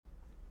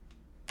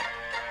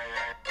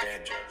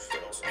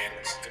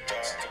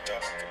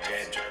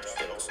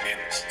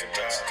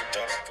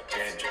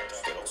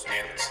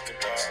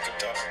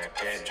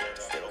banjo,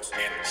 fiddle,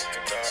 pianist,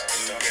 guitar,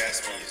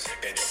 bluegrass music,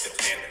 banjo,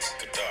 pianist,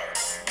 guitar,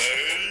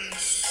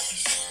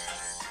 bass.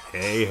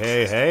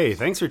 Hey.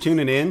 Thanks for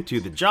tuning in to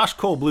the Josh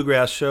Cole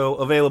Bluegrass Show,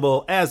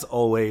 available as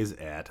always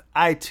at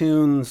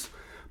iTunes,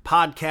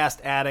 Podcast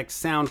Addict,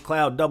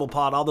 SoundCloud,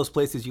 DoublePod, all those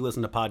places you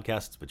listen to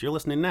podcasts, but you're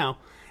listening now,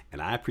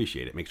 and I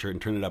appreciate it. Make sure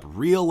and turn it up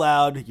real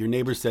loud. Your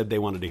neighbors said they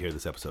wanted to hear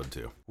this episode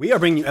too. We are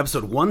bringing you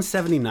episode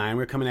 179.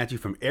 We're coming at you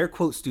from Air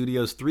Quote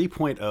Studios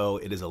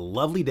 3.0. It is a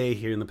lovely day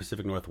here in the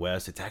Pacific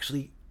Northwest. It's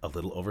actually a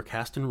little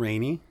overcast and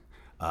rainy.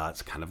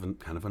 It's kind of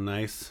a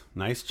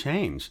nice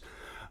change.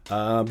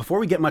 Before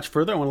we get much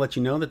further, I want to let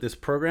you know that this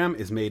program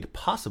is made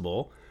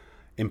possible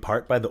in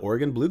part by the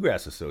Oregon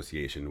Bluegrass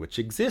Association, which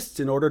exists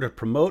in order to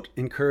promote,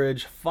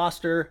 encourage,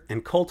 foster,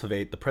 and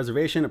cultivate the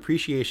preservation,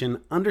 appreciation,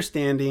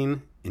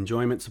 understanding,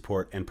 enjoyment,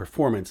 support, and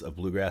performance of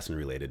bluegrass and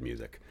related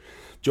music.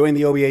 Join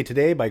the OBA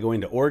today by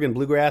going to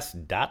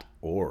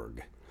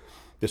OregonBluegrass.org.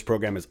 This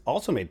program is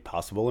also made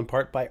possible in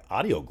part by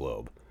Audio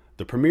Globe,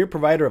 the premier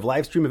provider of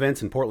live stream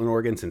events in Portland,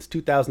 Oregon since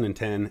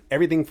 2010.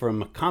 Everything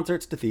from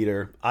concerts to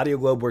theater, Audio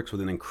Globe works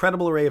with an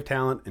incredible array of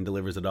talent and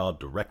delivers it all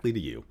directly to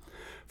you.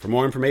 For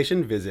more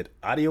information, visit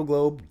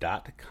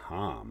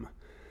audioglobe.com.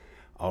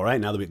 All right,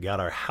 now that we've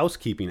got our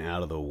housekeeping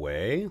out of the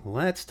way,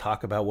 let's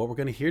talk about what we're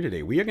going to hear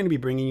today. We are going to be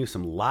bringing you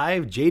some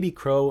live J.D.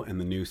 Crowe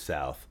and the New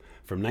South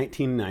from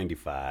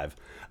 1995.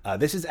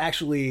 This is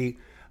actually,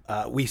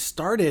 we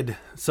started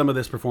some of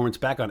this performance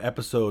back on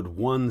episode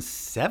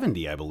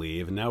 170, I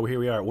believe, and now here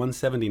we are at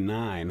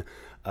 179.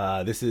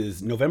 This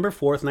is November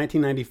 4th,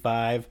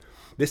 1995.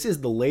 This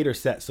is the later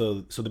set,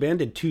 so the band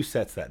did two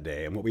sets that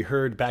day, and what we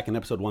heard back in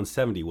episode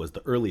 170 was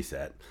the early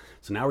set.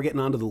 So now we're getting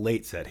on to the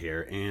late set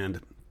here,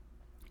 and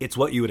it's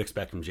what you would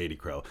expect from J.D.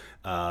 Crowe.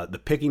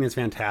 The picking is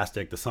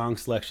fantastic. The song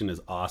selection is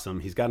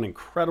awesome. He's got an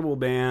incredible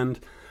band.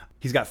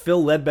 He's got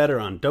Phil Ledbetter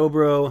on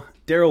dobro,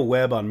 Daryl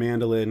Webb on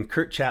mandolin,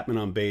 Kurt Chapman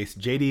on bass,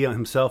 J.D.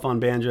 himself on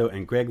banjo,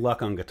 and Greg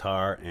Luck on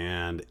guitar,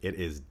 and it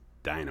is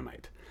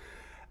dynamite.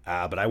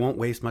 But I won't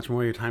waste much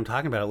more of your time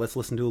talking about it. Let's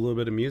listen to a little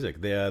bit of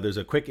music. There's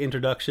a quick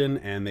introduction,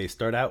 and they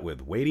start out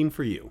with Waiting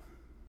for You.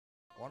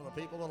 One of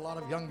the people that a lot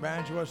of young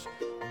banjoists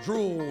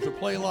drool to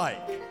play like,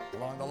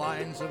 along the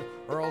lines of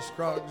Earl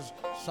Scruggs,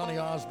 Sonny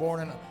Osborne,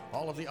 and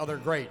all of the other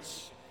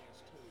greats.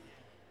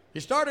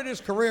 He started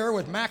his career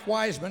with Mac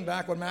Wiseman,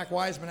 back when Mac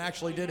Wiseman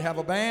actually did have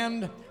a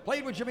band.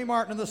 Played with Jimmy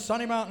Martin and the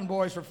Sunny Mountain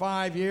Boys for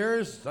 5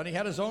 years. Then he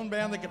had his own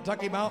band, the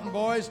Kentucky Mountain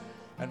Boys,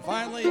 and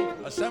finally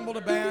assembled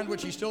a band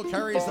which he still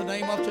carries the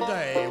name of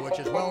today, which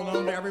is well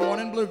known to everyone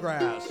in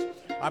bluegrass.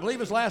 I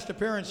believe his last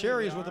appearance here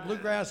is with the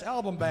Bluegrass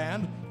Album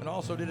Band, and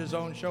also did his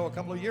own show a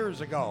couple of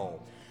years ago.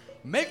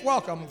 Make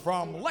welcome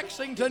from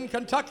Lexington,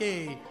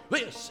 Kentucky,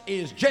 this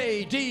is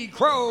J.D.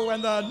 Crowe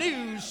and the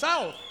New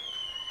South.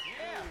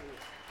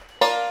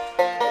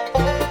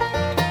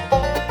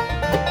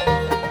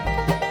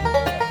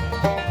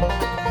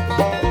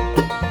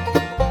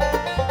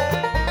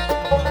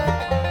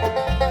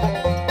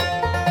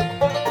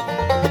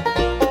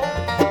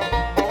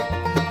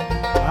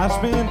 I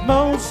spent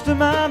most of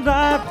my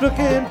life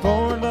looking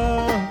for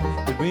love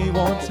that we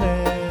once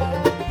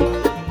had.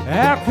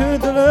 How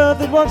could the love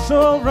that was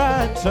so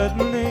right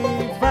suddenly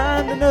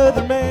find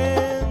another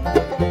man?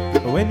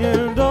 When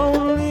you're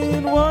lonely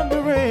and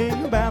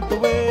wondering about the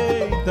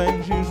way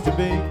things used to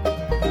be,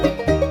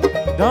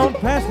 don't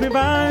pass me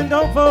by and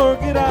don't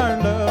forget our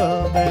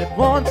love that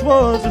once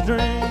was a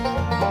dream.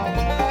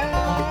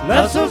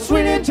 Love so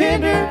sweet and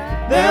tender,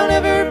 there'll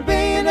never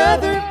be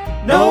another.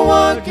 No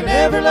one can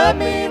ever love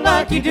me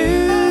like you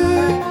do.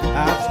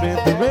 I've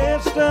spent the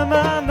rest of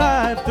my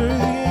life through the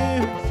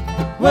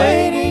years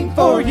waiting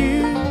for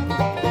you.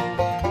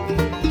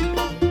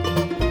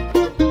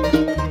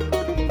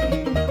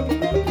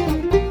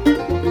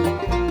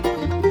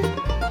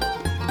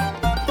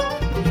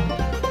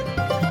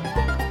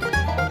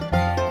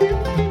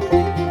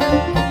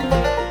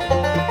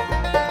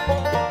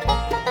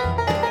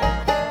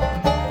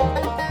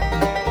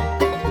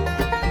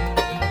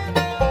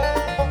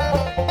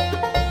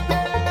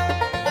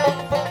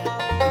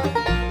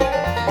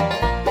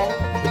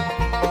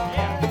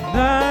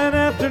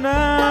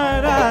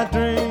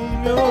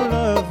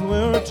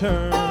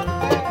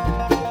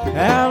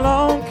 How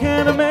long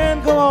can a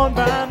man go on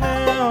by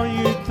now?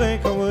 You'd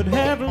think I would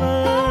have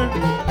learned.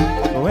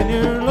 When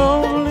you're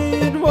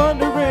lonely and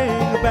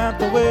wondering about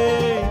the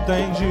way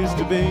things used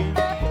to be,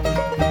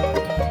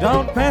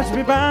 don't pass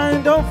me by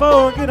and don't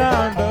forget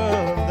our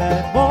love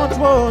that once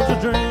was a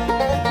dream.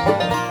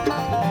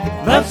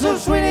 Love so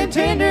sweet and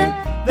tender,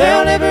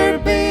 there'll never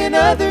be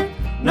another.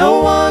 No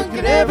one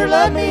could ever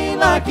love me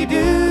like you do.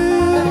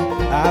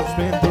 I've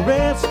spent the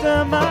rest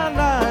of my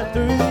life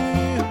through the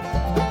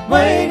years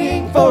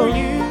waiting for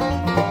you.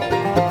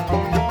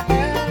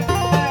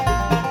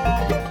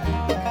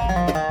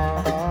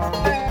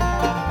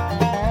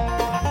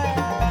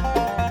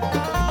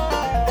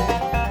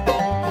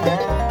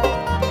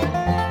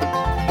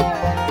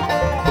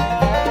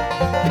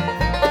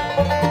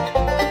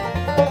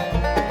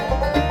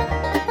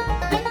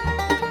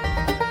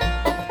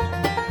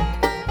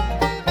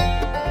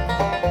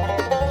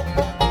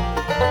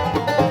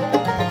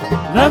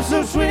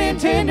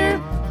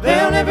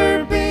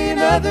 never be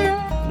another.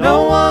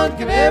 No one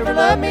can ever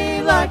love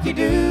me like you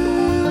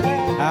do.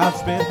 I've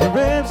spent the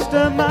rest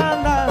of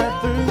my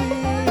life through the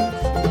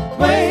years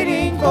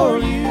waiting for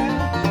you.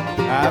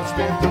 I've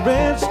spent the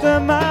rest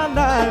of my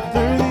life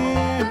through the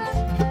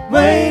years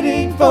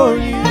waiting for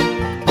you.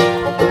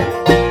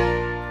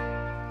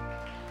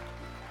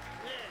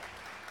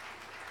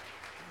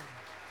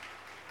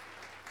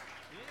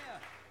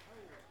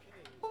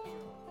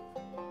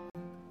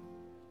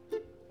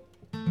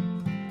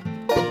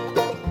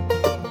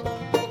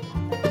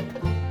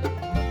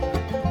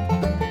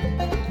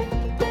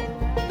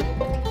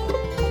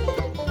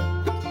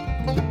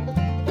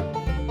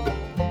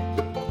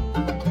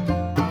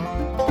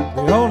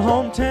 The old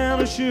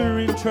hometown is sure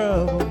in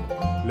trouble.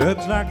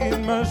 Looks like it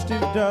must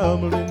have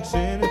doubled in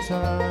city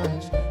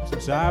size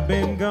since I've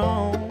been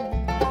gone.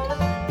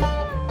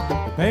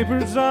 The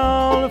papers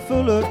all are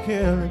full of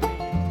killing.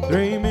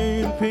 3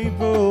 million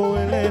people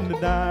willing to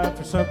die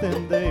for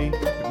something they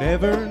could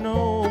never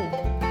know.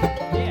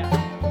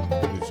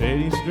 The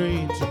city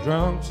streets are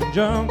drunks and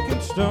junk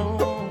and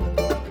stone.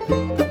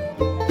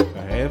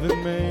 A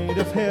heaven made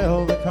of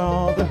hell they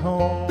call their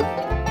home.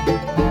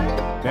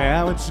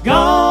 Now it's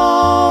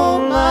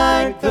gone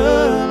like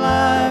the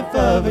life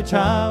of a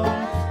child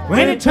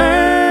when it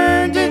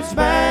turns its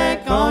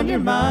back on your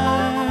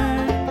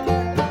mind.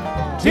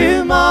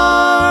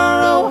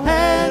 Tomorrow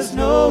has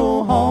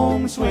no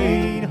home,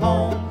 sweet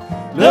home.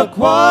 Look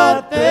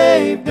what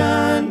they've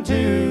done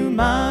to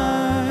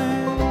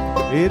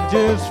mine. It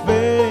just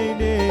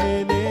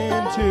faded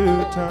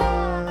into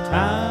time.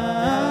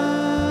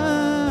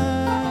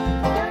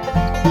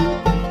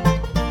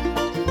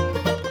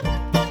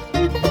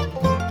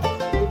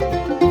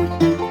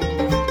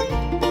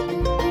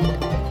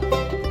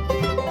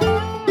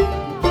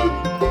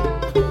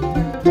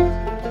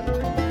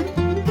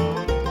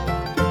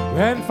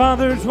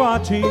 Grandfather's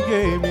watch he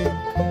gave me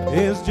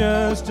is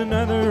just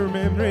another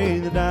memory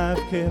that I've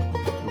kept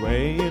the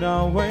way it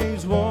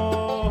always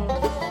was.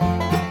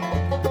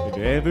 And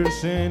ever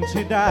since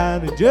he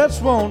died, it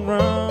just won't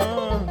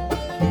run.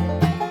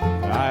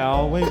 I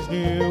always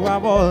knew I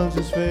was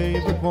his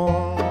favorite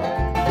one.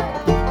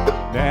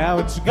 Now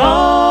it's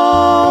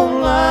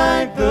gone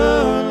like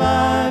the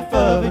life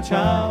of a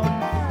child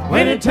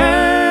when it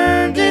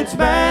turns its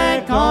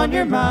back on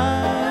your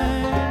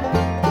mind.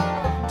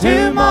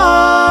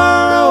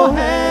 Tomorrow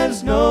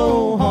has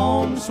no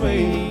home,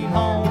 sweet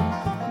home.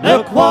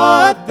 Look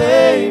what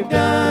they've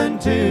done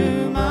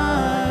to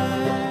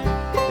mine.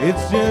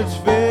 It's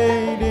just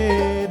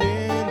faded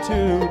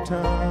into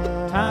time.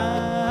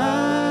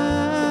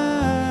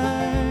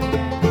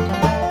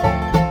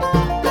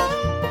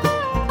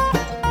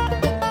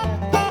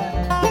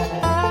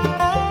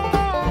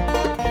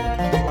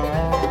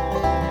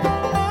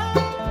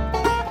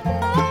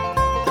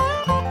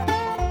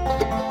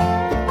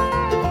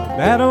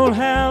 That old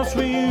house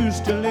we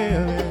used to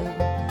live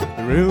in,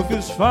 the roof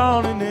is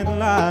falling in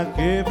like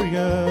every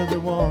other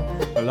one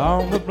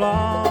along the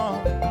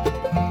block.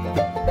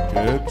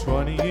 Took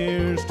 20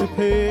 years to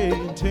pay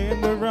and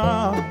timber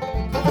rock.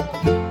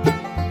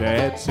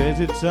 Dad says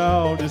it's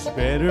all just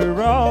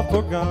better off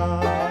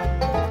forgot.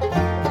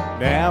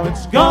 Now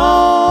it's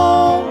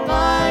gone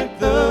like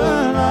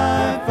the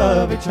life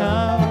of a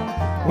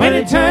child when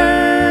it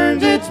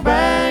turns its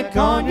back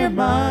on your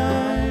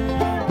mind.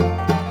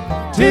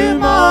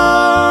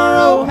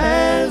 Tomorrow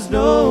has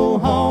no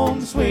home,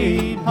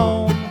 sweet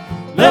home.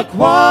 Look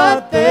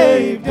what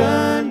they've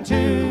done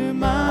to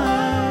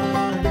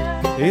mine.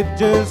 It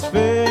just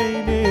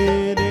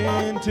faded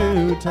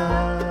into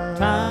time.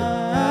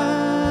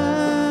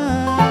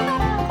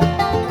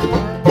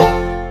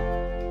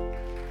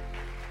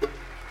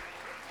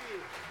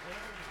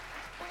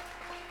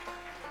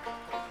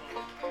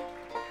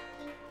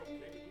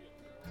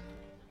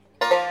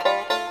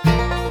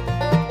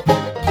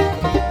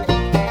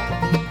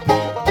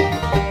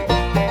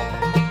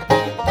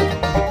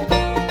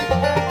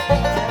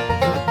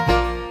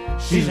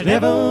 She's a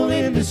devil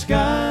in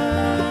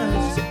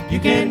disguise, you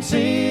can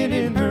see it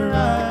in her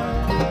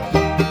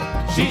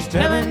eyes. She's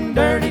telling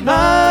dirty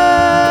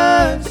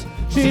lies,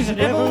 she's a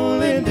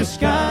devil in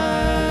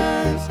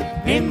disguise,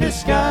 in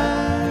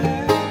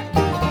disguise.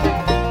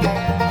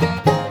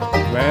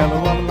 Well,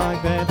 a woman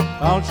like that,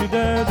 all she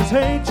does is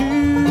hate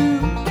you.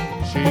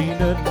 She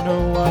doesn't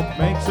know what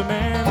makes a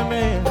man a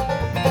man.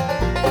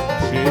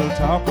 She'll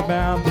talk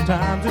about the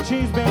times that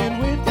she's been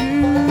with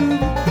you.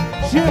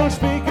 She'll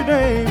speak her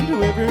name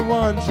to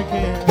everyone she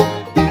can.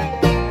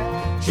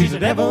 She's a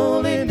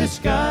devil in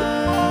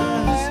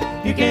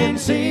disguise, you can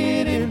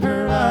see it in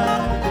her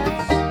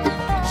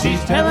eyes.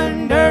 She's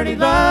telling dirty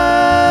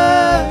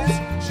lies,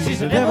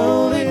 she's a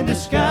devil in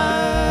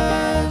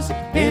disguise,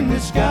 in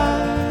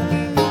disguise.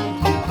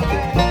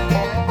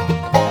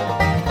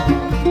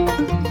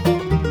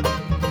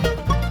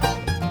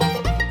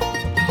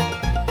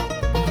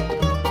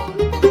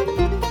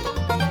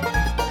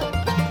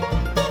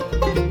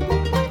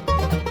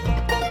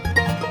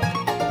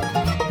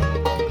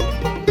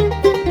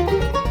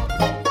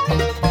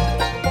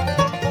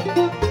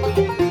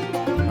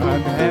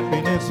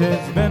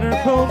 Has been her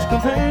close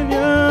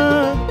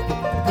companion.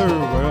 Her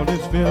world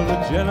is filled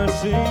with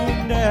jealousy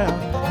and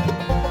doubt.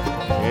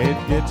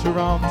 It gets her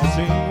off to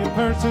see a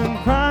person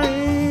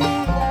crying.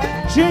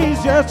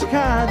 She's just the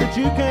kind that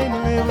you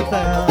can't live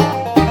without.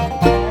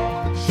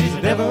 She's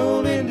a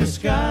devil in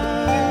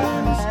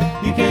disguise.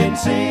 You can't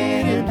see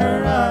it in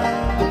her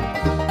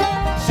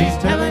eyes. She's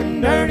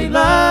telling dirty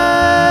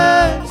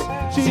lies.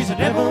 She's a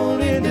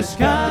devil in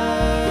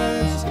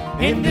disguise.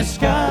 In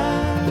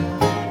disguise.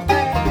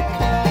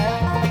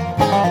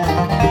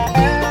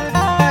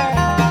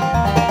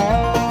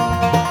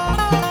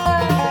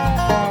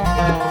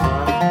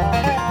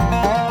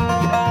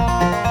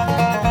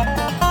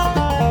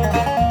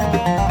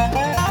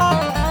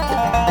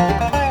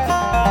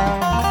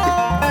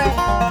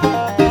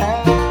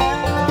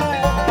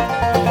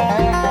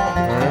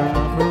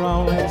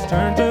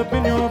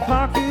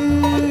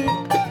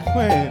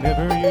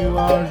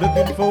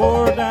 Looking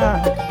for a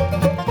dime.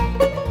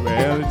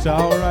 Well, it's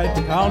alright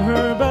to call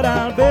her, but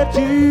I'll bet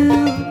you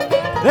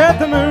that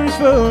the money's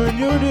full and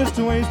you're just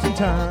wasting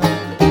time.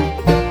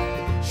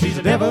 She's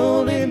a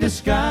devil in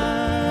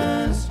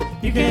disguise.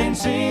 You can't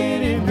see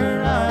it in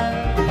her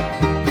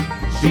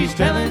eyes. She's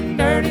telling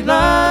dirty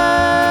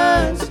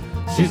lies.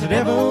 She's a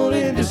devil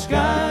in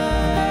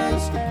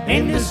disguise.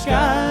 In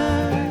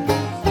disguise.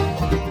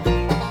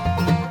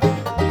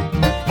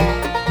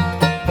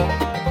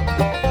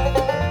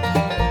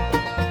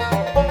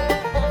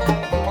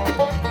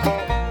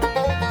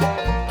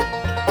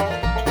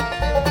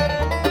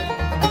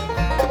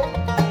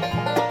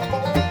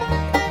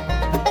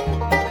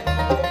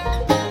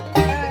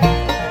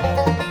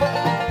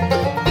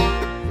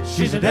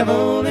 She's a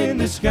devil in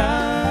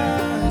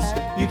disguise.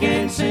 You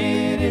can't see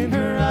it in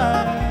her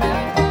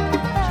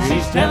eyes.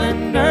 She's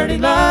telling dirty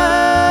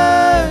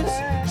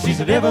lies. She's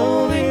a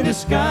devil in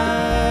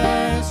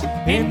disguise.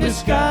 In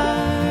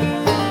disguise.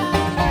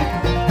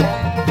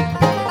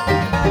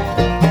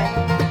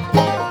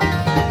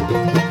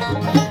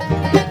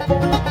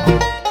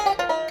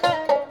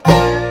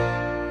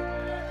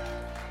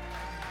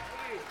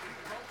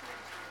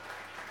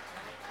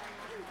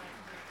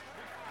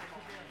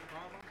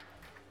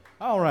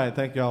 All right,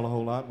 thank you all a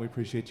whole lot. We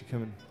appreciate you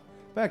coming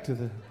back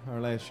to our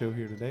last show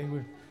here today.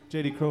 We're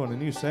J.D. Crowe in the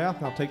New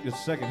South. I'll take just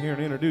a second here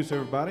and introduce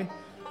everybody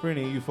for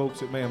any of you folks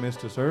that may have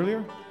missed us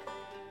earlier.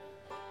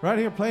 Right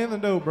here playing the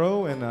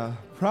dobro, and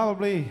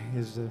probably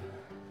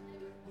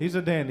he's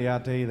a dandy, I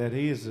tell you that.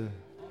 He is the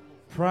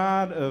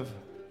pride of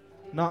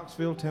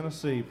Knoxville,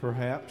 Tennessee,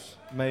 perhaps,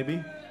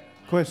 maybe.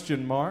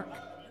 Question mark.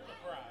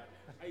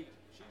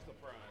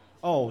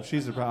 Oh,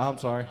 she's the pride. I'm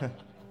sorry.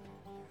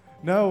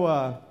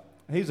 No,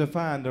 he's a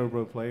fine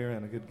dobro player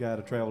and a good guy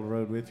to travel the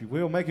road with, if you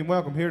will. Make him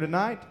welcome here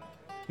tonight.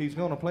 He's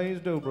going to play his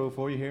dobro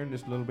for you here in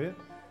just a little bit.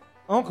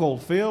 Uncle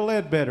Phil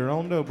Ledbetter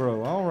on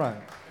dobro. All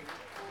right.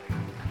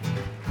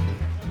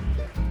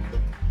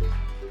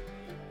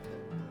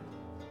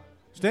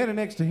 Standing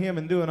next to him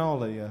and doing all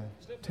the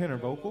tenor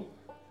vocal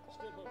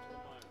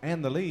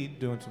and the lead,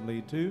 doing some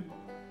lead too.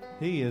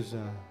 He's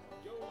a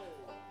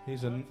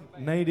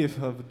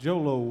native of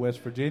Jolo,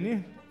 West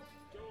Virginia.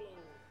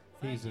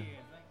 He's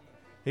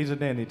a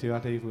dandy too, I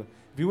tell you.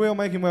 If you will,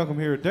 make him welcome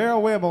here,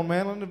 Darrell Webb on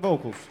mandolin and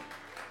vocals.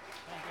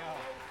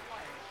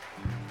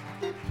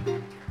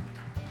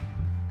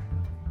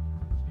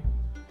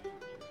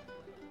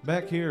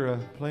 Back here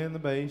playing the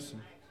bass,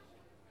 and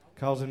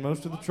causing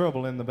most of the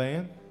trouble in the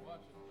band.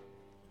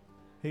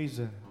 He's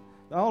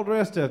all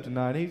dressed up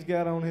tonight. He's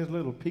got on his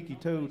little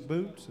peaky-toed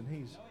boots, and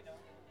he's.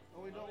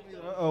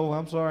 Oh,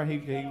 I'm sorry.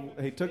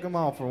 He took them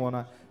off for one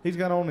night. He's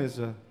got on his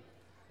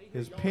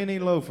penny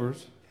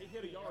loafers. He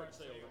hit a yard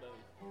sale today.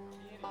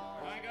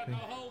 I ain't got no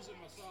holes in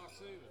my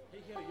socks either. He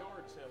hit a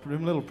yard sale.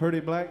 Them little pretty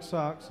black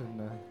socks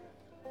and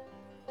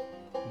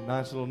a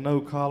nice little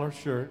no-collar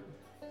shirt.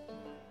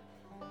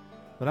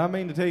 But I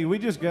mean to tell you, we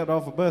just got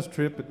off a bus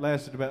trip that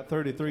lasted about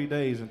 33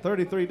 days. And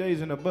 33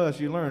 days in a bus,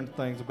 you learn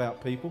things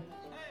about people.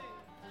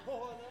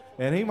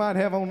 And he might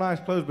have on nice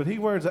clothes, but he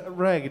wears the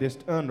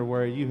raggedest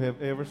underwear you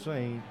have ever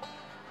seen.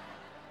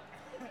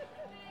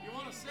 You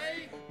want to see?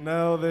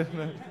 No,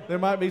 there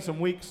might be some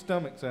weak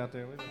stomachs out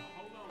there.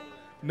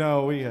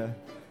 No,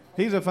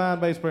 he's a fine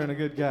bass player and a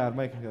good guy.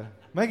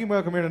 Make him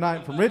welcome here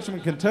tonight from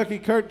Richmond, Kentucky,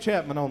 Kurt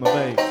Chapman on the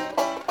bass.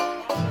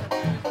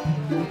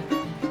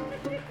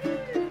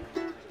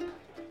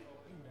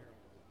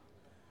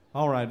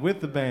 All right, with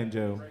the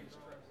banjo.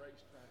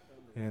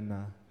 And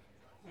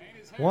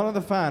one of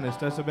the finest,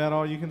 that's about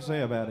all you can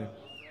say about him.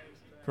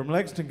 From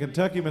Lexington,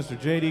 Kentucky, Mr.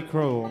 J.D.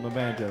 Crowe on the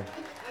banjo.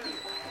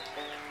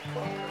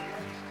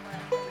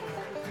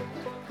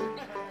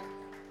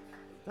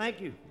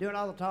 Thank you. Doing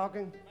all the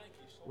talking.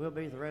 We'll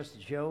be the rest of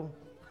the show.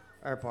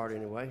 Our part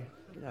anyway.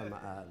 Get out of my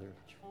eye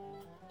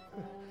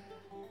there.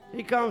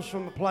 He comes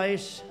from a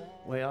place,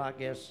 well, I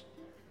guess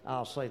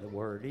I'll say the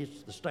word.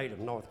 It's the state of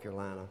North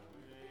Carolina.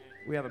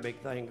 We have a big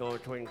thing going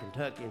between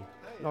Kentucky and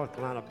North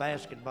Carolina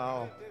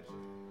basketball.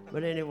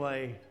 But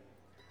anyway,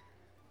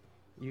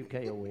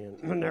 UK will win.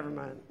 Never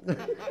mind.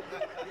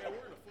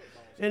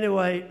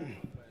 Anyway,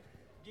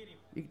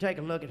 you can take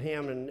a look at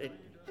him, and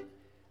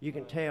you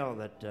can tell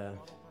that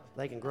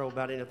they can grow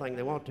about anything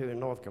they want to in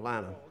North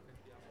Carolina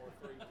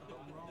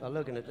by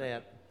looking at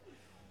that.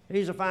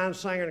 He's a fine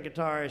singer and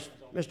guitarist,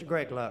 Mr.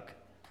 Greg Luck.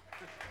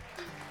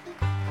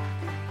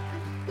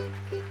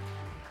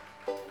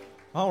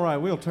 All right,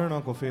 we'll turn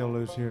Uncle Phil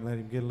loose here and let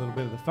him get a little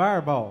bit of the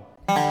fireball.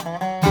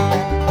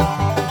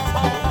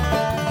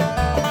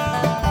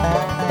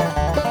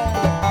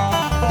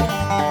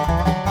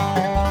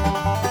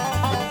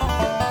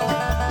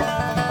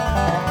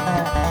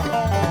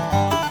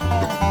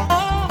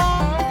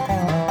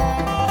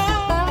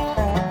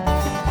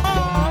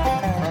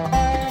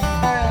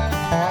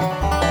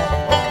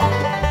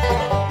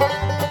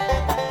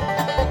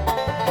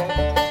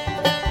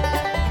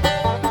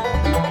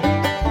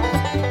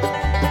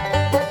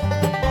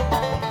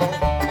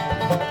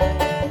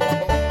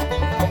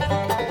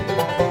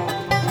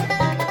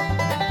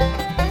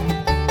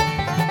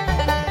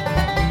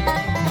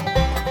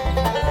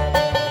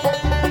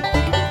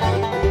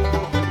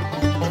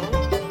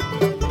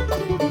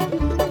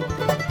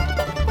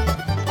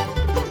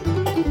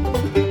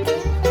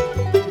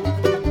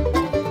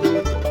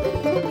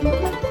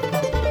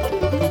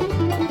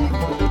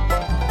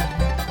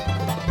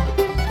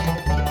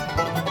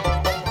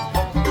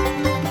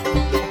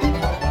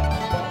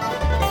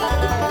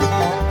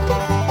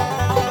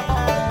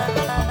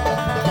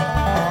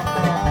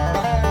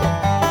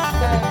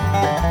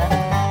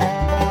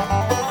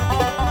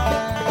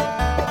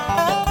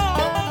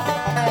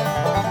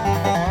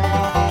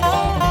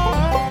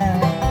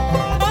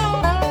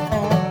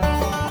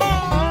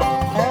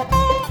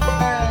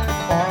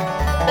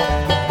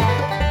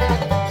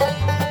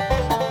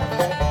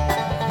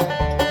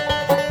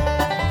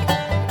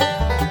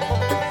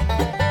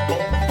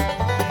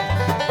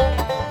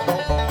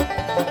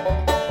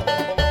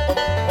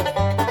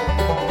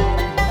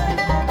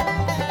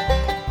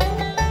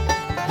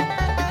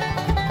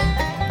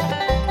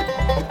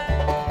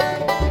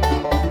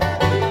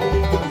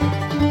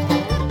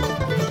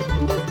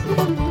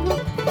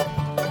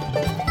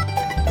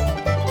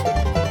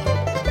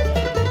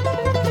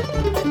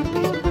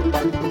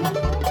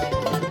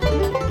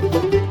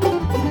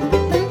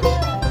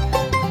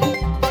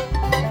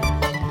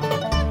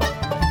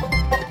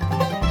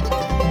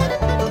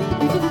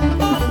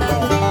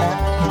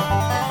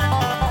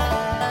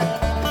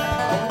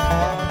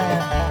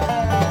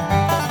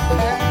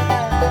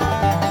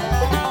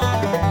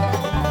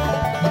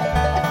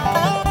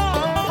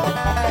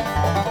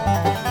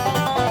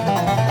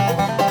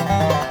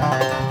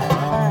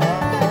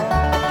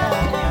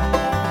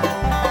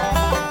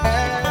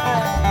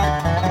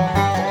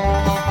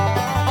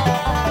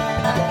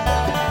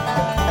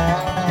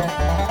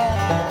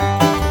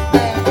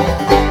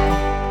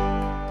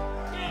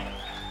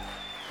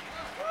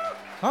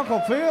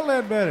 Uncle Phil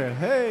Ledbetter.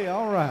 Hey,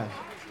 all right.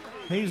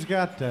 He's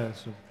got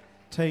some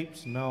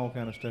tapes and all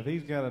kind of stuff.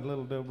 He's got a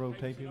little dobro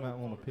tape. You might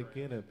want to pick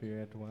it up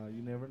here after a while.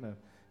 You never know.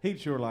 He'd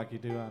sure like you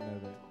do. I know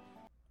that.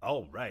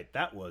 All right,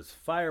 that was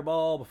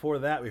Fireball. Before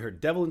that, we heard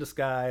Devil in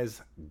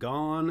Disguise,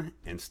 Gone,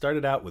 and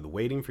started out with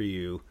Waiting for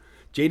You.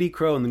 J.D.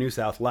 Crowe and the New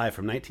South Live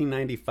from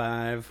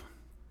 1995.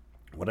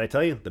 What did I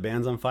tell you? The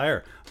band's on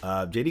fire.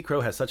 J.D.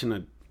 Crowe has such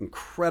an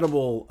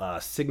incredible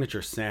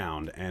signature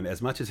sound, and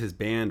as much as his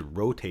band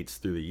rotates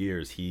through the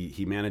years,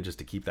 he manages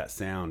to keep that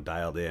sound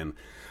dialed in.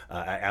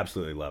 I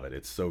absolutely love it.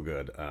 It's so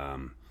good.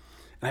 And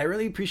I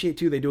really appreciate,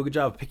 too, they do a good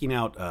job of picking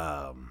out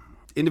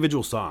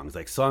individual songs,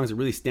 like songs that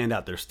really stand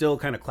out. They're still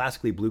kind of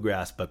classically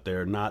bluegrass, but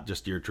they're not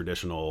just your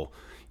traditional,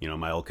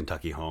 My Old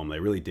Kentucky Home. They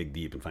really dig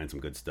deep and find some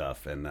good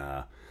stuff, and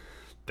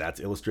that's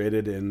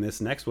illustrated in this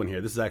next one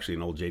here. This is actually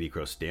an old J.D.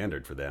 Crowe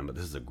standard for them, but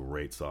this is a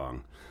great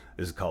song.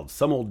 This is called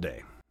Some Old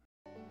Day.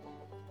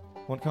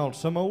 One called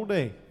Some Old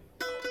Day.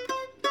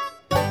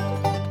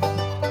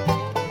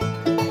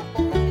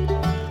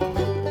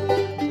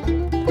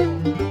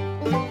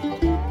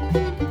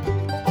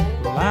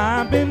 Well,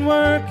 I've been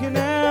working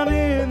out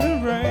in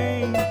the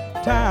rain,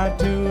 tied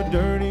to a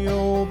dirty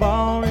old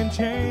ball and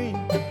chain.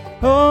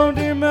 Oh,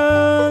 dear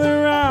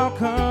mother, I'll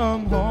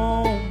come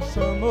home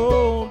some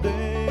old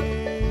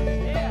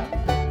day.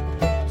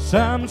 Yeah.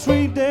 Some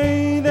sweet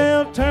day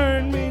they'll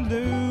turn me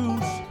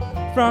loose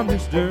from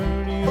this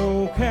dirty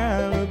old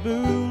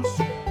calaboose.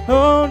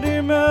 Oh,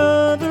 dear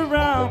mother,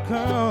 I'll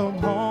come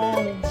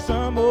home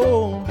some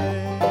old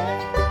day.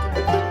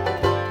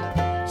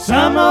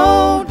 Some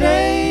old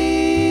day,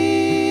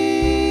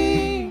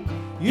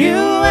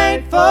 you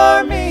wait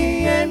for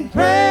me and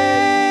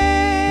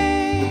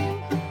pray.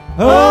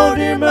 Oh,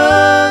 dear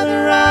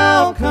mother,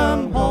 I'll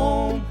come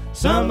home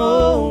some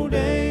old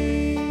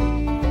day.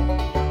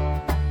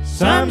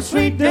 Some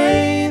sweet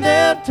day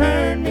they'll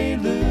turn me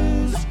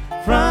loose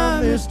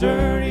from this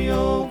dirty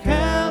old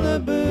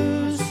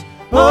calaboose.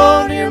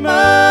 Oh, dear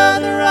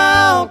mother,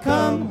 I'll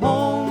come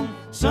home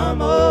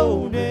some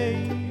old day.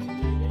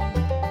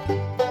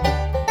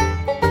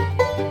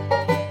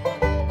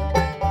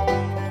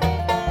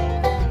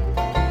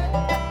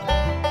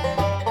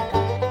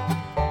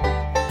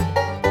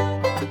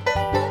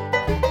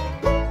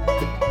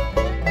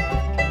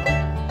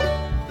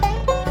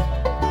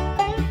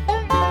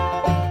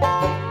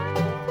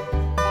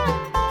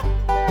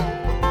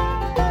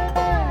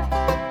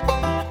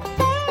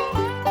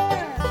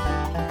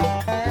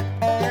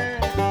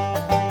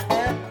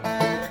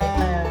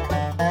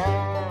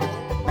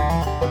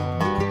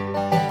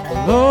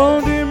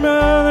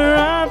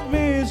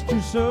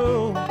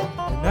 so,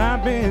 and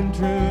I've been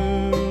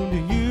true to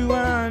you,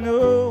 I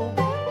know.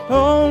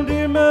 Oh,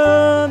 dear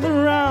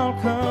mother, I'll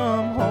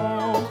come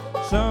home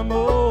some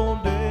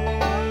old day.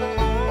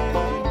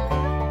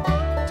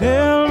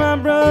 Tell my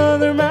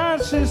brother, my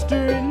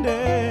sister, and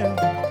dad,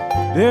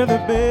 they're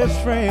the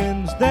best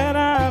friends that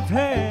I've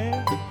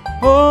had.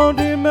 Oh,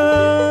 dear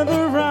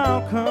mother,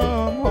 I'll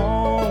come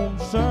home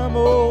some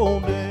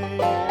old day.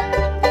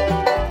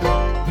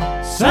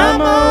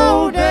 Some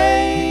old day,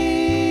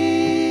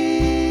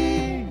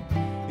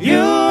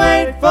 you'll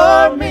wait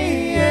for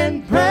me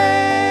and pray.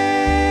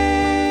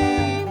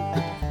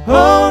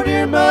 Oh,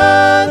 dear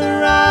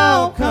mother,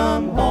 I'll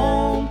come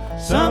home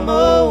some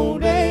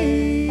old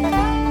day.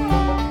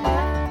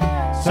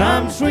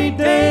 Some sweet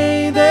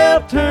day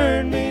they'll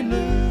turn me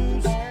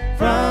loose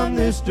from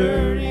this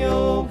dirty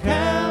old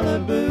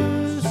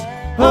calaboose.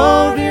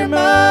 Oh, dear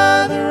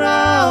mother,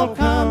 I'll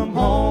come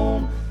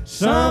home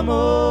some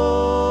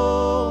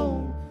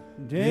old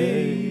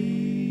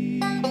day.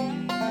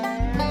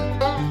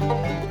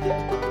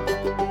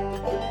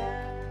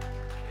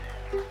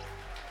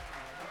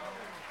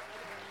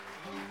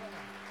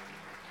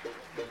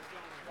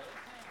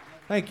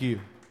 Thank you.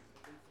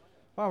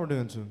 While we're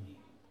doing some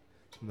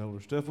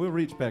older stuff, we'll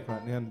reach back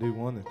right now and do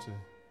one that's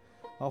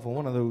off of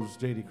one of those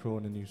J.D. Crowe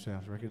and the New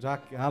South records. I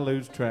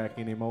lose track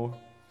anymore.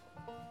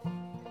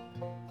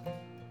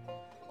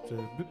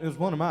 It was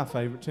one of my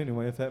favorites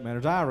anyway, if that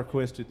matters. I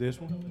requested this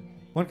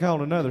one called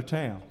Another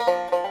Town.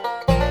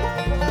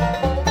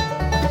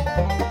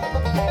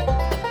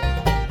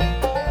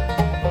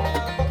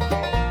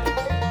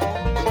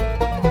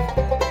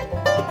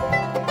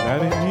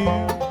 Loving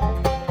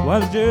you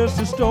was just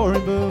a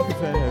storybook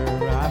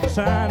affair. I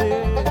decided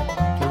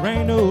there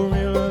ain't no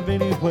real love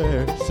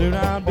anywhere. Soon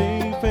I'll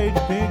be fade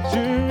to picture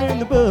in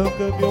the book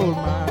of your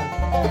mind.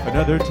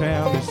 Another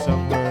town is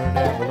somewhere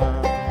down the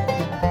line.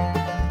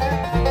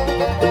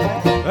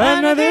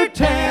 Another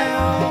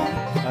town,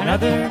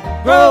 another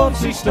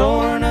grocery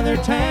store, another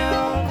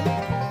town,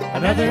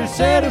 another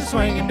set of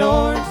swinging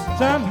doors.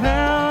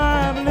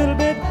 Somehow I'm a little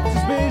bit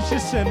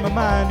suspicious in my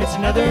mind. It's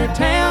another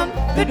town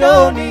that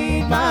don't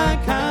need my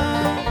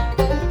kind.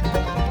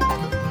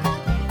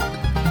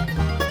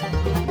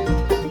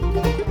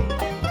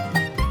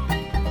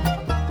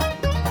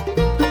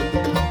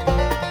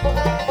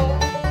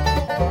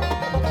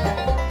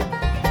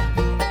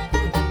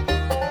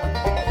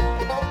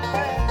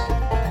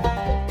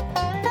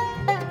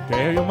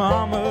 Tell your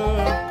mama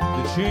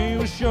that she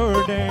was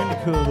sure damn to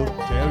cook.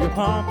 Tell your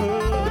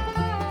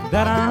papa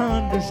that I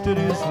understood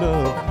his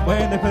love.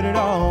 When they put it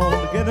all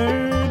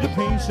together, the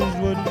pieces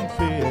wouldn't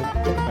fit.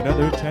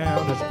 Another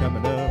town is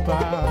coming up,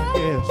 I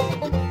guess.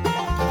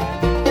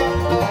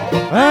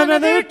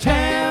 Another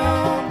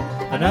town,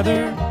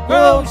 another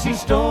grocery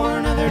store,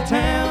 another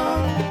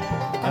town,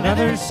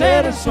 another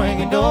set of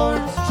swinging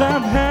doors.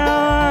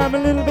 Somehow I'm a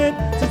little bit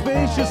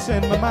suspicious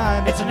in my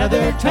mind. It's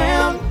another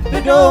town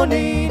that don't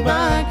need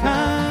my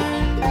kind.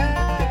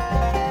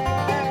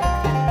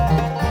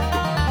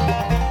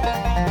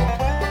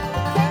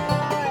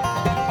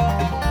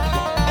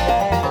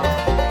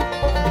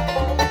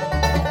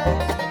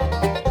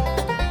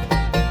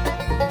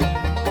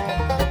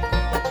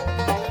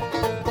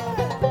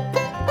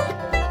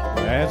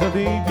 As I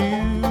leave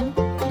you,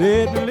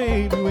 let me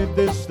leave you with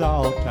this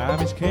thought. Time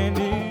is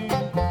candy,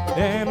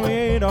 and we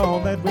ate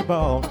all that we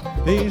bought.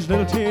 These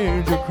little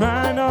tears you're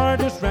crying are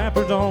just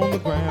wrappers on the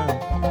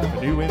ground.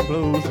 The new wind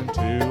blows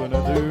into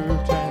another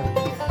town.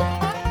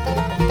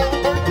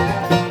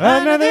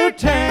 Another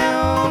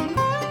town,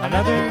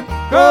 another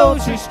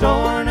grocery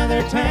store,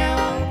 another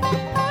town,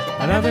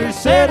 another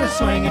set of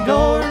swinging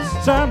doors.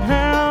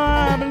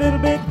 Somehow I'm a little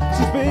bit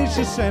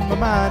suspicious in my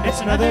mind.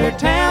 It's another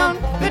town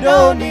that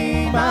don't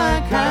need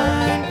my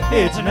kind.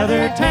 It's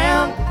another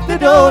town that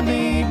don't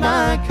need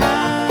my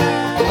kind.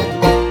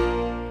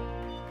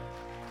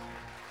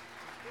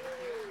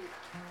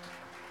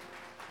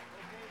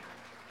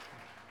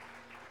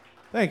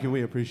 Thank you,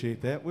 we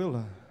appreciate that.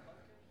 We'll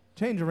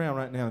change around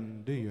right now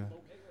and do a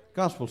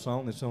gospel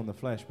song that's on the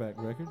flashback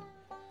record.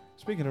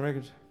 Speaking of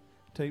records,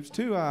 tapes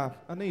too, I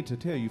need to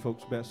tell you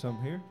folks about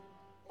something here.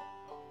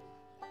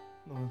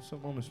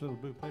 Something on this little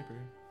blue paper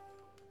here.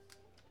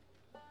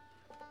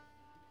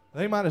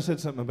 They might have said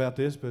something about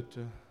this, but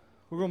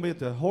we're going to be at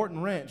the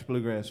Horton Ranch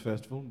Bluegrass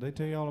Festival. Did they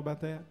tell you all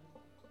about that?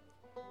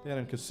 Down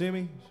in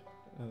Kissimmee,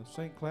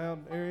 St.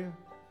 Cloud area.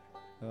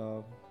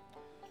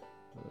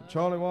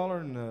 Charlie Waller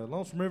and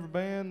Lonesome River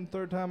Band,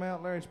 Third Time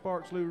Out, Larry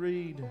Sparks, Lou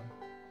Reed,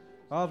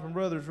 Osmond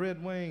Brothers,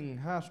 Red Wing,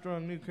 High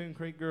Strung, New Coon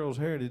Creek Girls,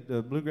 Heritage,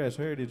 Bluegrass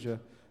Heritage, a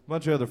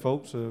bunch of other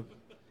folks.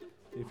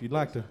 If you'd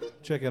like to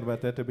check out about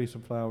that, there'll be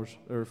some flyers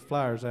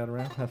out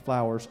around.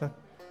 Flowers.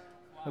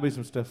 There'll be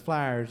some stuff.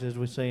 Flyers, as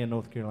we say in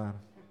North Carolina.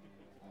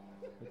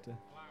 But,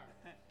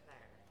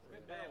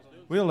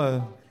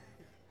 we'll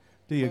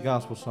do you a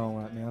gospel song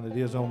right now that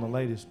is on the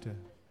latest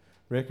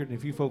record. And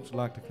if you folks would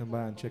like to come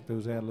by and check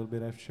those out a little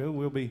bit after the show,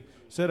 we'll be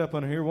set up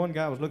under here. One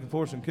guy was looking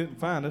for us and couldn't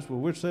find us. Well,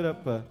 we're set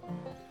up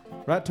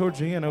right towards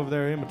the end over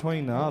there in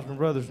between the Osmond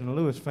Brothers and the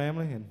Lewis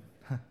family. And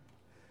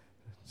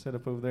set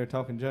up over there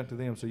talking junk to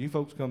them, so you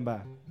folks come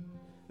by.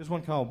 This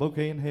one called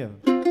Bouquet in Heaven.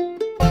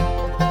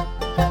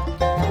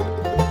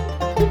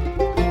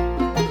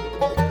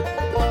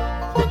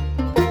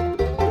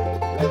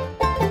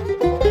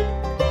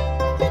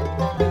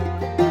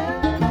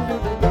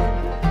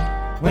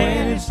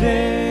 When it's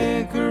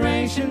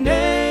Decoration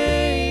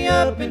Day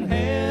up in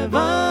heaven,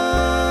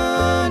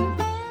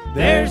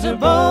 there's a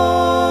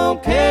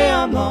bouquet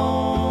I'm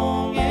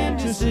longing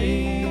to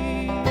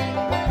see.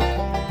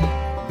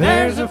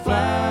 There's a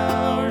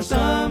flower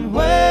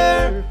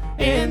somewhere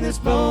in this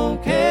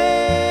bouquet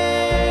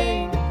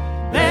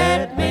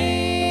that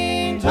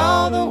means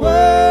all the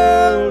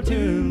world to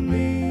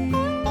me.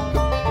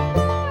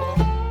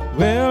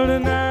 Well,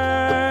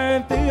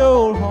 tonight the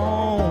old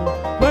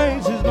home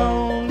place is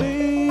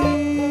lonely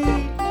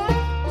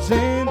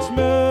since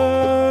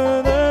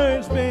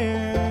Mother's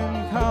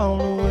been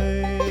called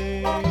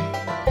away,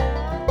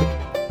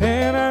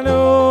 and I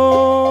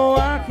know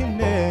I can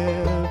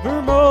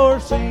never more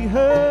see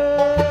her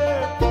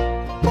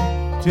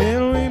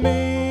till we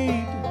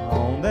meet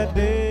on that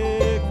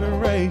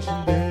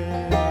Decoration Day.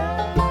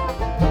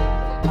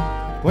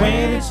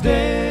 When it's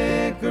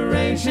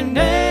Decoration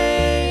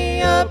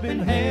Day up in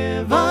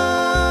heaven,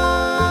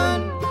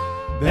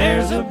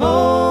 there's a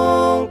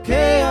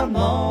bouquet I'm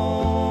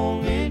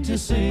longing to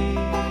see.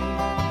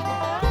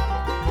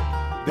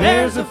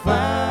 There's a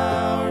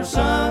flower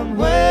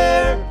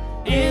somewhere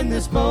in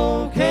this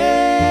bouquet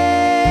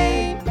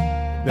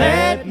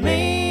that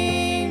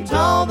means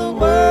all the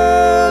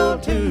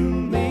world to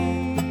me.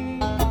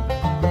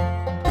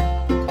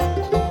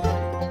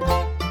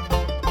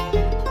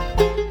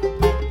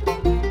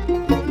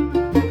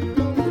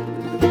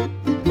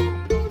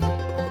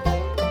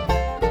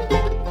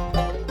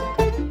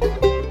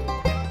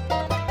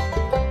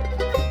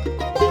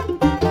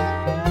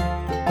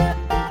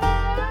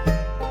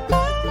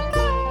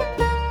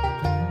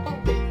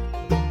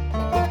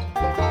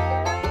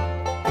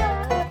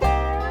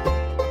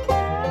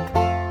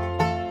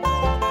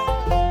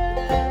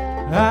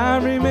 I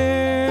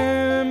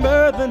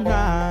remember the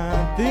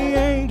night the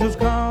angels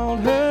called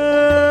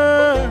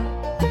her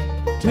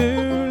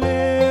to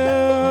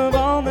live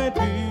on that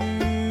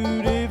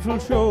beautiful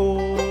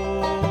shore.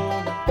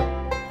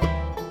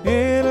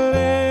 It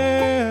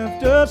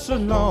left us so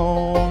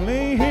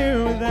lonely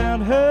here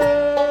without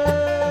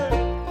her,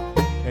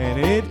 and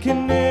it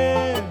can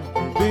never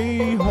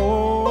be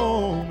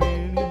home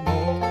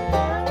anymore.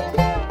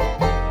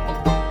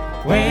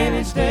 When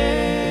it's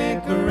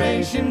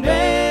Decoration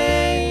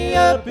Day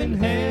up in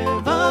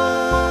heaven,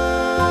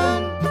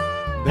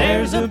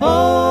 there's a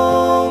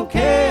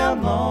bouquet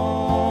I'm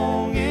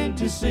longing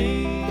to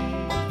see.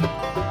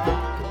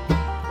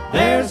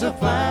 There's a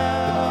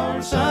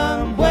flower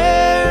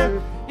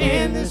somewhere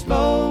in this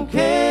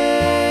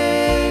bouquet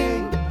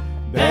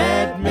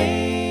that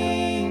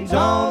means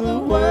all the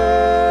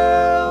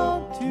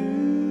world to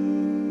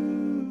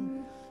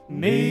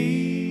me.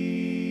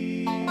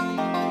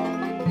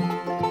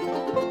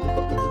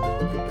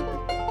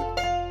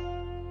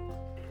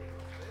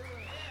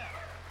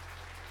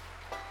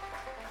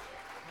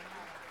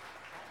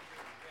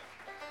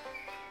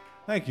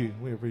 Thank you.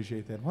 We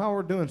appreciate that. While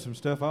we're doing some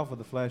stuff off of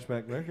the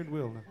flashback record,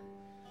 we'll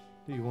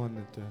do one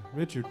that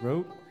Richard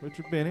wrote,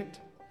 Richard Bennett,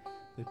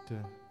 that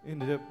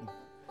ended up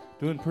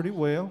doing pretty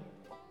well.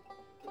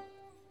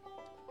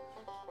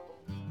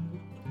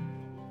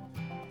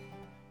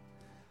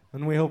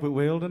 And we hope it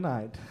will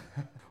tonight.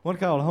 One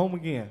called Home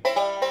Again.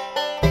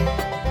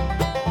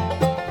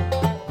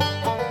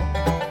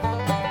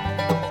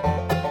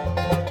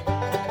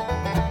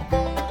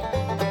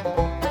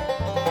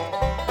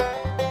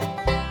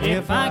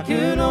 If I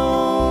could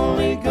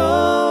only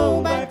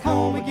go back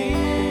home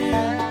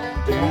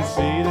again To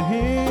see the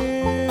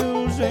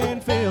hills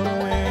and feel the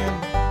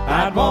wind,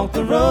 I'd walk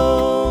the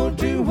road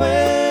to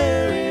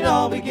where it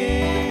all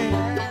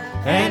began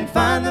and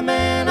find the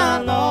man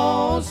I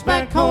lost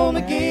back home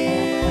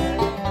again.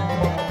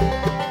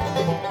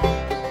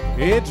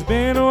 It's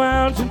been a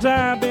while since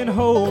I've been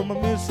home. I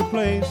miss the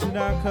place that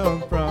I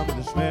come from,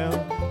 the smell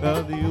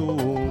of the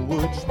old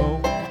wood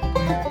smoke.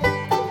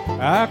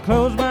 I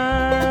close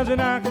my eyes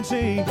and I can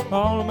see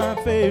all of my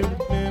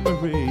favorite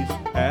memories.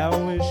 How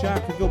I wish I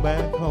could go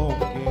back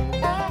home again.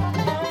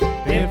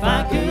 If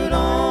I could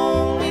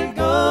only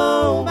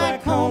go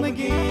back home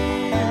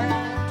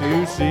again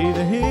To see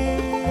the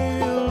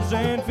hills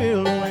and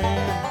feel the wind,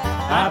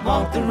 I'd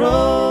walk the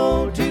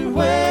road to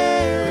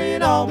where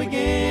it all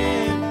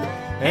began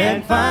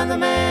and find the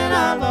man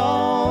I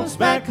lost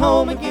back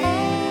home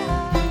again.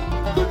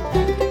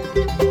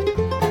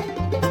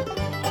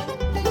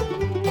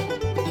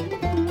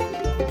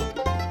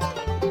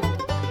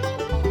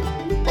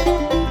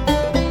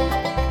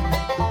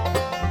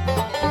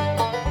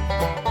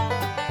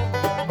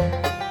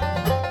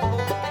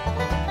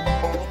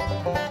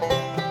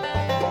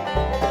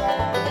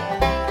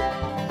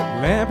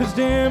 lamp is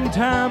dim,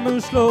 time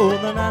moves slow.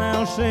 The night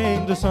owl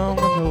sings a song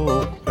I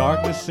know.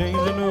 Darkness sings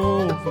an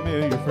old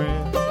familiar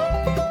friend.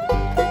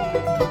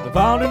 The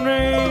falling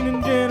rain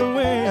and gentle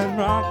wind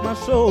rock my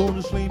soul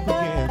to sleep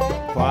again.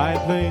 Quiet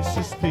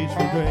places,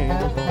 peaceful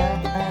dreams.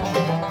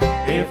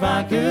 If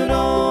I could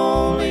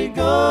only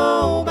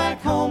go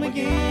back home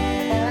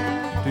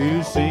again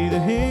to see the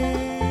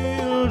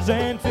hills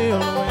and feel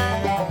the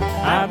wind,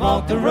 I'd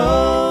walk the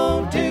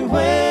road to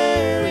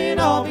where it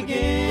all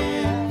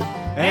began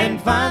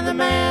and find the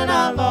man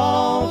I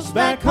lost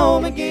back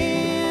home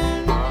again.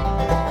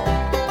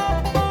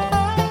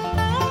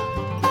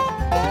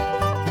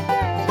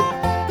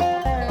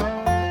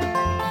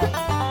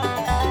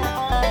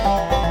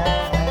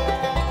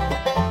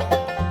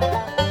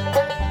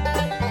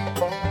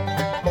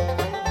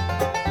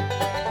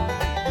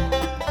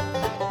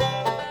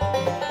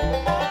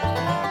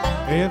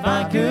 If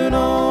I could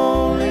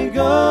only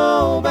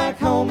go back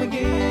home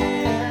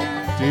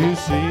again to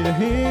see the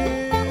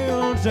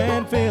hills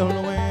and feel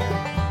the wind,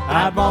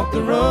 I'd walk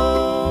the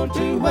road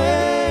to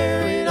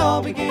where it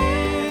all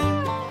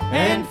began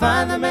and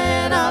find the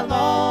man I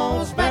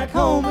lost back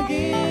home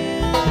again.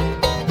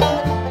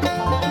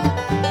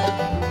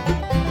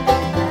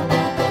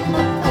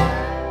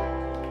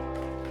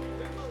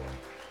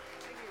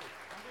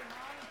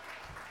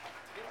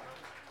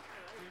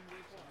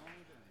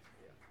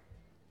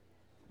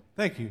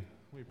 Thank you.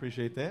 We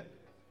appreciate that.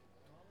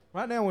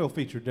 Right now we'll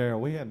feature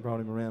Darryl. We hadn't brought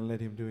him around and let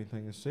him do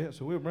anything this set,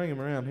 so we'll bring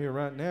him around here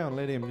right now and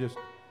let him just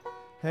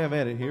have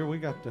at it here. We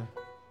got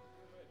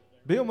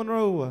Bill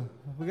Monroe.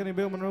 We got any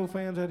Bill Monroe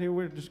fans out here?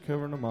 We're just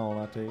covering them all,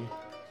 I tell you.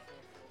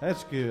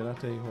 That's good, I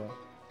tell you what.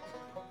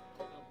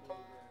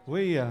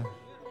 We,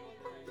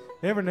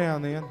 every now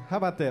and then, how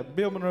about that?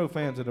 Bill Monroe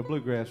fans at a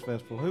Bluegrass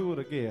Festival. Who would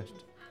have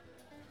guessed?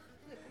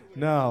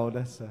 No,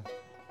 that's...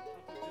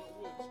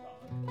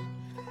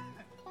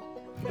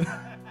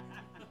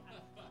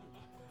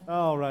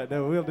 All right,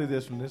 now we'll do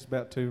this one. This is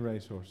about 2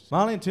 racehorses.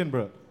 Molly and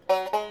Tinbrook.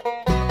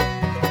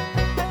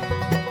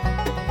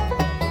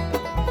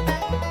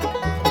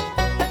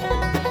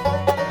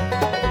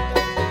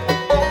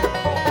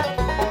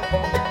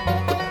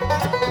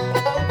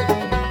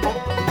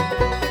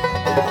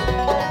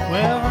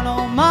 Well, run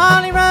on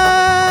Molly,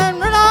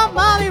 run on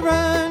Molly,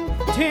 run.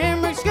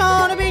 Tinbrook's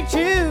gonna beat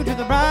you to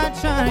the bright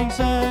shining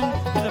sun,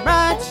 to the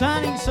bright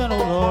shining sun, oh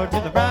Lord, to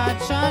the bright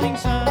shining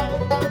sun.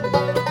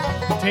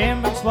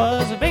 Tinbrooks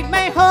was a big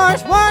bay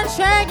horse, one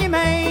shaggy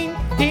mane.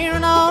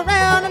 Hearing all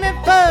round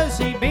Memphis,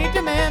 he beat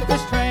the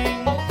Memphis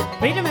train.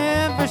 Beat the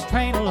Memphis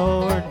train, oh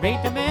Lord,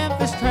 beat the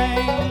Memphis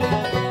train.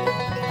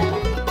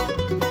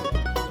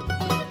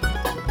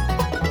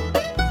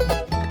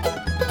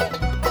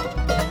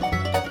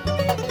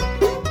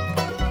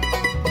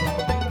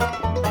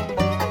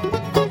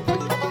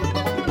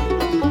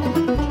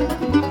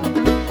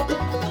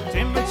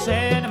 Tinbrooks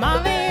said,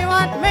 Molly,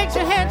 what makes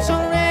your head so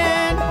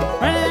red?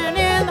 Running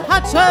in the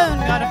hot sun,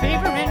 got a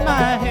fever in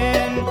my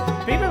head.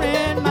 Fever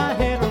in my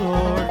head, oh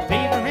Lord,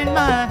 fever in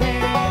my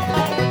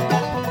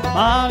head.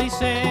 Molly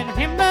said,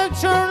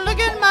 Tinbrooks, you're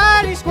looking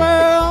mighty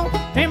squirrel.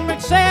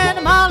 Tinbrooks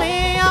said,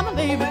 Molly, I'm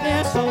leaving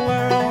this old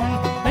world.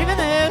 Leaving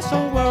this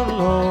old world, oh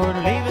Lord,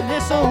 leaving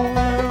this old world.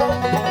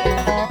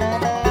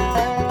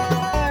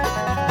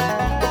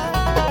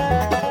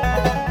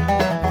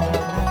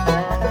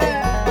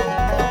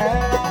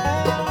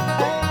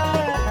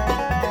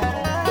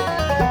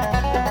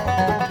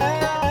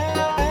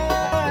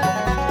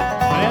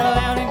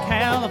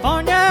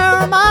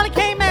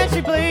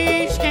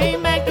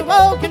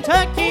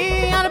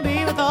 Kentucky, ought to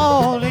be with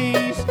all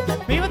these, oh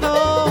Lord, be with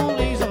all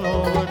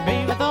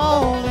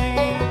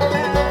these.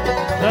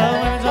 The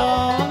women's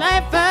all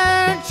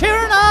laughing,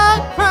 cheering,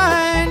 all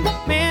crying,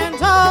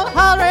 men's all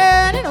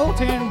hollering, and old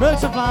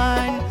Tinbrooks are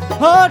flying,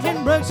 oh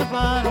Tinbrooks are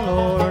flying,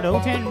 oh Lord,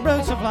 old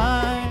Tinbrooks are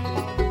flying.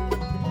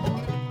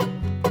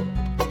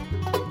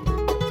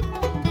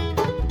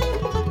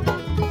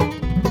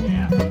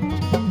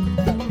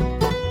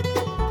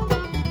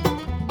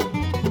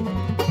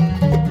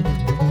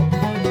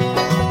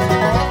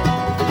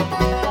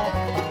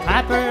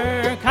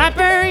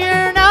 Clapper,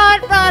 you're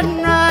not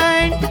riding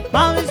right.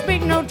 Molly's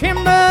beating no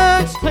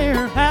Tinbrooks,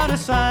 clear out of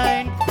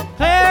sight.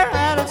 Clear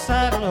out of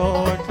sight,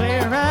 Lord,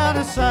 clear out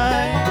of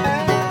sight.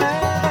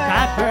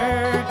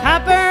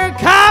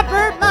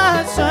 Clapper,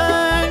 my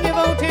son, give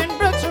old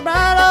Tinbrooks a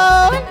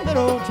bridle and let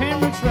old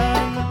Tinbrooks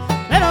run.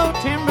 Let old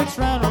Tinbrooks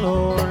run, oh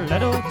Lord,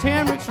 let old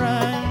Tinbrooks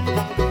run.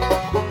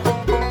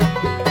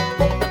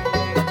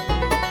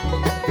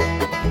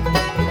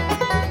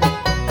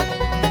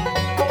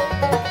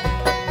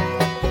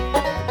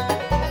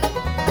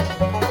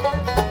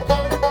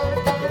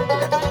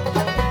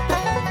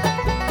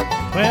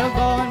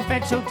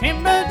 So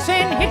Tinbrooks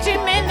and hitch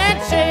him in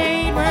that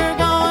shade. We're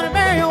gonna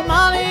bury old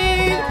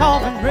Molly, the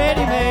coffin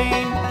ready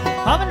made.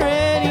 Coffin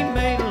ready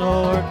made,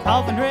 Lord,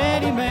 coffin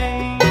ready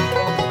made.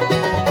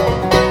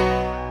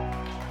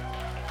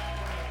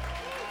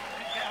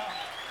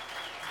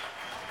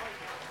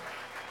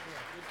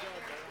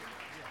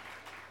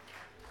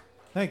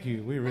 Thank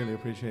you. We really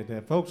appreciate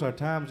that. Folks, our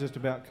time's just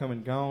about come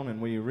and gone, and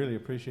we really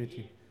appreciate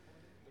you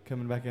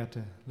coming back out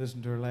to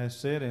listen to our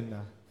last set. And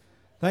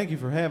thank you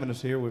for having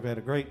us here. We've had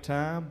a great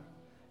time,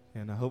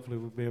 and hopefully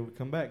we'll be able to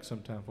come back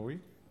sometime for you.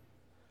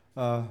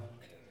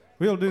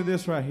 We'll do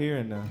this right here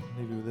and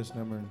leave you with this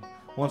number. And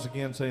once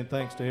again, saying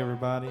thanks to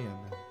everybody and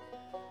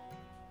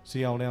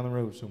see y'all down the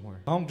road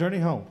somewhere. Long journey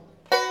home.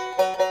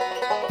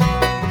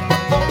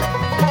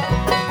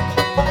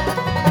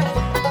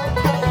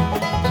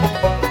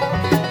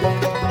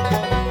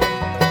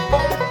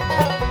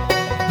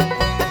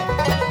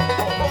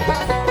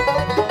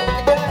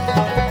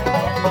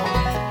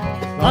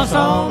 Lost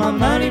all my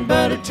money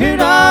but a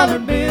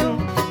 $2 bill.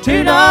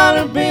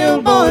 $2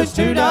 bill, boys,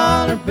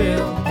 $2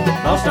 bill.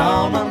 Lost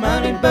all my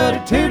money but a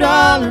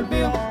 $2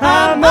 bill.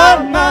 I'm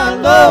on my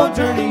low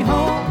journey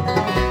home.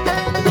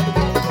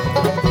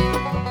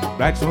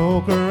 Black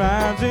smoke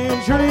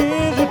rising, surely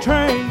is a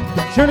train.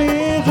 Surely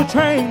is a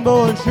train,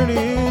 boys, surely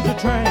is a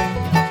train.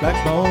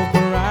 Black smoke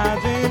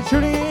rising,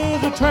 surely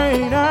is a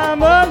train.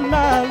 I'm on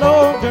my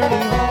low journey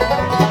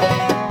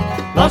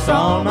home. Lost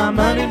all my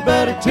money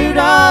but a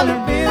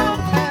 $2 bill.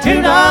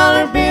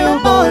 $2 bill,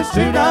 boys,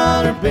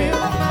 $2 bill.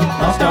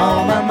 Lost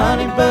all my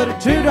money but a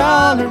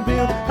 $2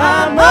 bill.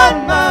 I'm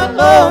on my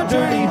low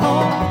journey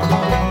home.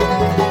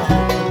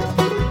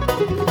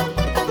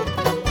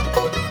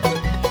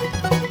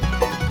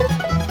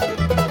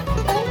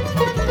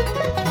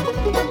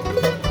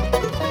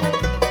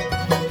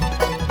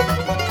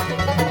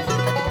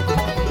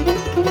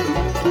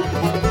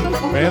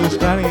 Well, it's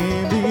cloudy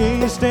in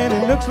the east and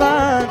it looks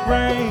like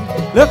rain.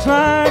 Looks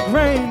like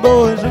rain,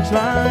 boys, looks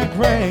like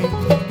rain.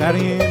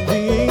 Cloudy in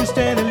the east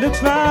and it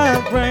looks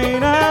like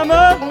rain. I'm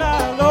up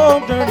my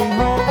long journey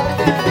home.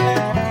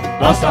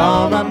 Lost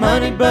all my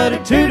money but a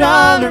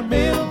 $2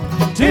 bill.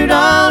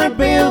 $2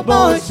 bill,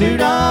 boys,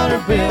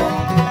 $2 bill.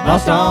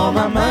 Lost all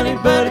my money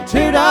but a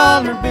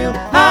 $2 bill.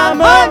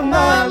 I'm on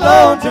my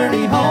low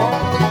journey home.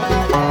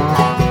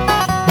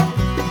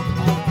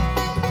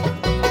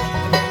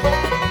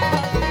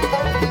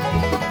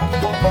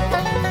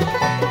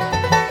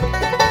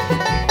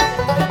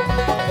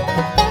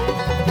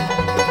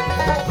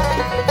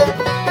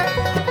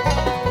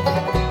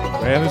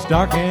 Well, it's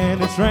dark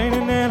and it's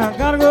raining and I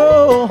gotta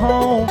go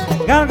home.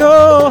 Gotta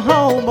go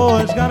home,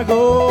 boys, gotta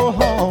go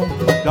home.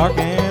 Dark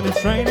and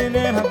it's raining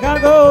and I gotta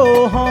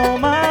go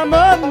home. I'm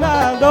on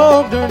my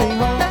long journey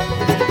home.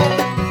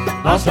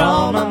 Lost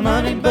all my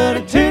money but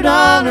a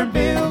 $2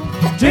 bill.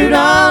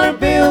 $2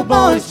 bill,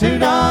 boys,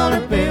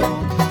 $2 bill.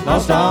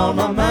 Lost all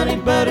my money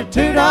but a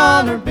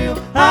 $2 bill.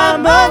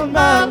 I'm on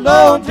my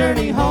low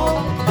journey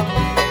home.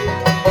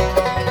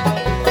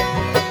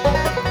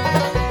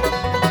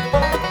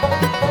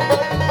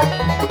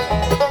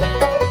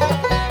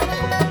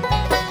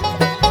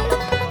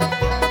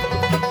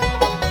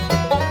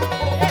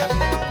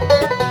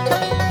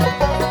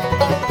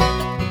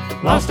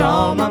 Lost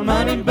all my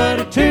money but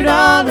a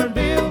 $2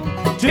 bill.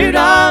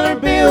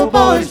 $2 bill,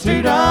 boys,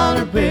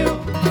 $2 bill.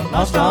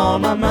 Lost all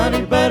my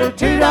money but a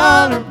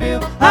 $2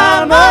 bill.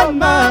 I'm on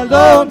my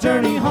low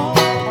journey home.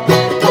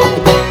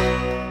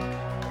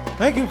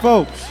 Thank you,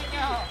 folks.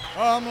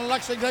 From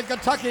Lexington,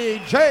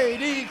 Kentucky,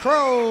 J.D.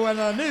 Crowe and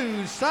the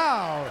New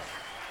South.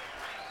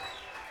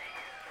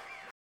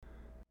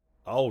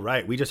 All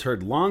right, we just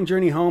heard Long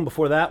Journey Home.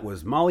 Before that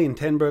was Molly and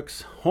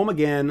Tenbrooks, Home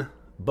Again,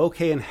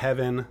 Bouquet in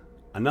Heaven,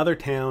 Another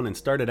Town, and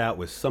started out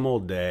with Some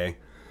Old Day.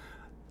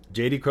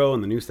 J.D. Crowe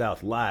and the New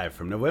South live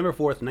from November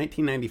 4th,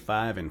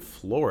 1995 in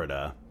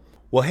Florida.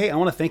 Well, hey, I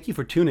want to thank you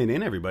for tuning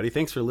in, everybody.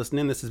 Thanks for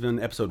listening. This has been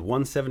episode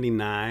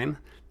 179.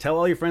 Tell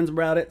all your friends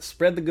about it.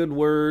 Spread the good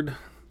word.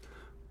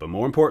 But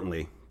more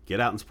importantly, get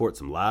out and support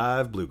some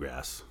live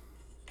bluegrass.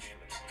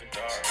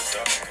 Guitar,